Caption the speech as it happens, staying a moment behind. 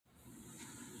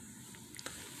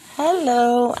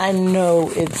Hello, I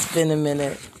know it's been a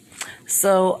minute.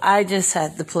 So I just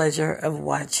had the pleasure of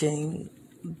watching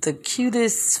the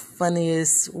cutest,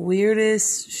 funniest,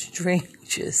 weirdest,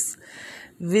 strangest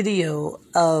video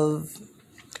of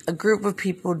a group of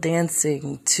people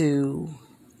dancing to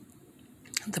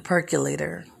the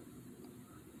percolator.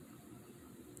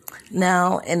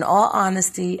 Now, in all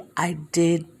honesty, I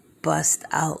did bust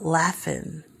out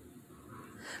laughing.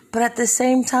 But at the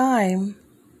same time,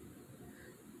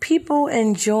 people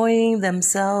enjoying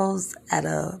themselves at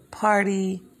a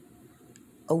party,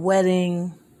 a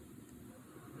wedding,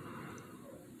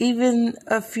 even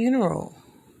a funeral.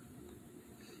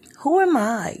 Who am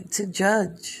I to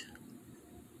judge?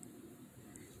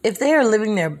 If they are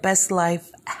living their best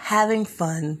life, having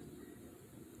fun,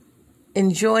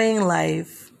 enjoying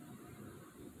life,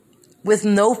 with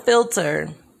no filter,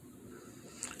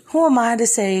 who am I to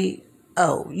say,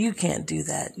 oh, you can't do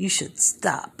that. You should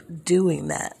stop doing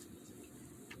that.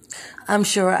 I'm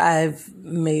sure I've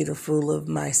made a fool of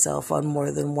myself on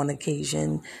more than one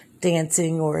occasion,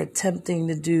 dancing or attempting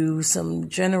to do some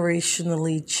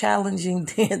generationally challenging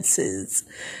dances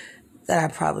that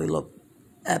I probably look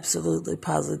absolutely,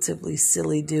 positively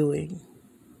silly doing.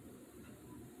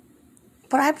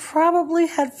 But I probably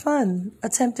had fun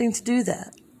attempting to do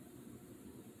that.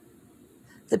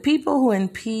 The people who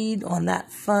impede on that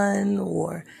fun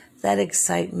or that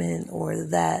excitement or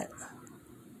that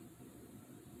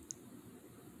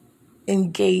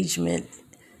engagement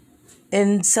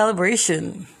in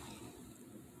celebration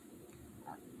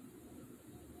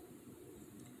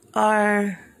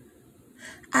are,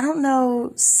 I don't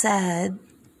know, sad,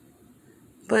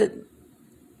 but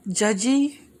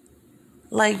judgy.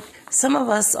 Like, some of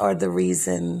us are the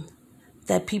reason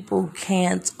that people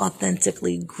can't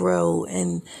authentically grow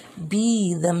and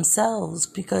be themselves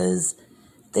because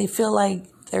they feel like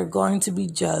they're going to be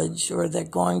judged or they're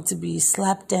going to be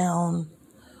slapped down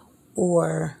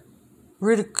or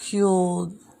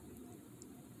ridiculed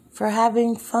for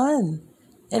having fun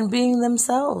and being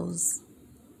themselves.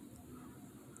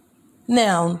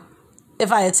 Now,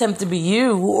 if I attempt to be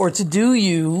you or to do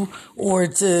you or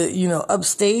to,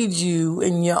 upstage you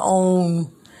in your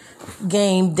own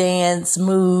game, dance,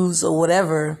 moves, or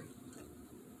whatever,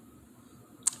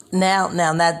 now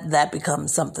that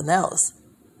becomes something else,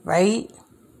 right?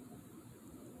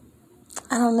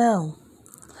 I don't know.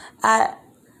 I'm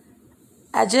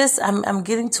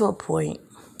getting to a point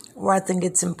where I think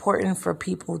it's important for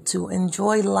people to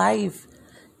enjoy life.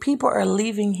 People are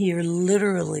leaving here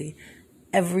literally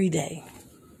every day.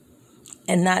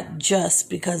 And not just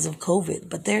because of COVID,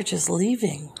 but they're just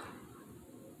leaving.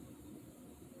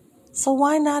 So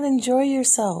why not enjoy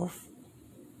yourself?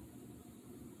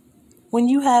 When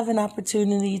you have an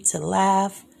opportunity to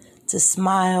laugh, to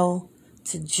smile,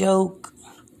 to joke,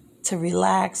 to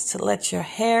relax, to let your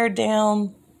hair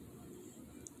down,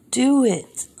 do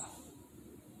it.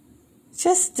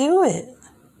 Just do it.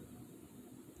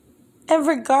 And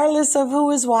regardless of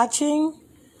who is watching,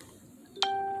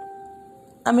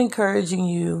 I'm encouraging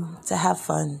you to have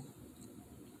fun.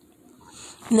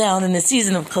 Now, in the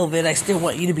season of COVID, I still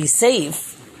want you to be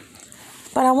safe.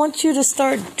 But I want you to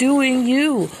start doing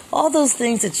you. All those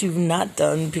things that you've not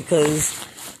done because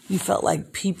you felt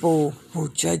like people will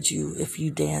judge you if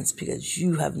you dance because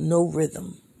you have no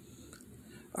rhythm.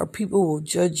 Or people will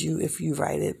judge you if you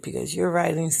write it because your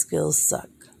writing skills suck.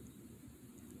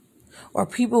 Or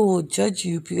people will judge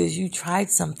you because you tried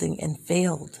something and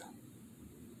failed.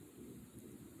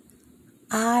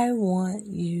 I want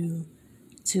you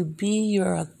to be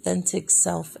your authentic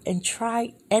self and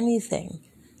try anything.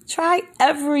 Try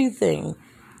everything.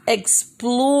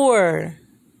 Explore.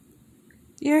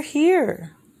 You're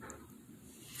here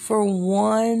for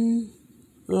one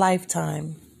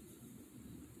lifetime.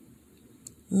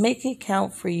 Make it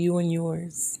count for you and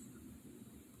yours.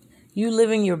 You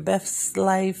living your best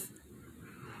life,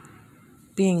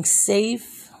 being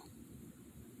safe,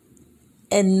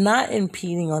 and not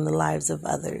impeding on the lives of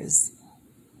others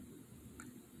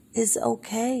is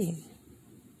okay.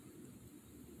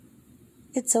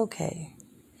 It's okay.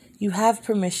 You have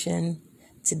permission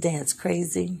to dance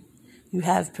crazy. You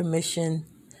have permission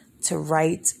to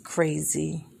write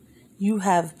crazy. You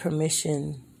have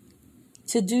permission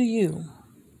to do you.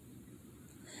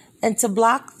 And to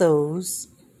block those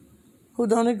who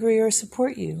don't agree or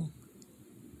support you.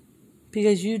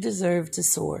 Because you deserve to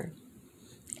soar.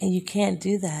 And you can't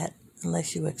do that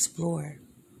unless you explore.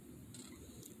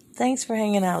 Thanks for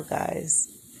hanging out, guys.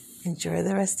 Enjoy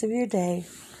the rest of your day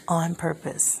on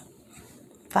purpose.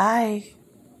 Bye.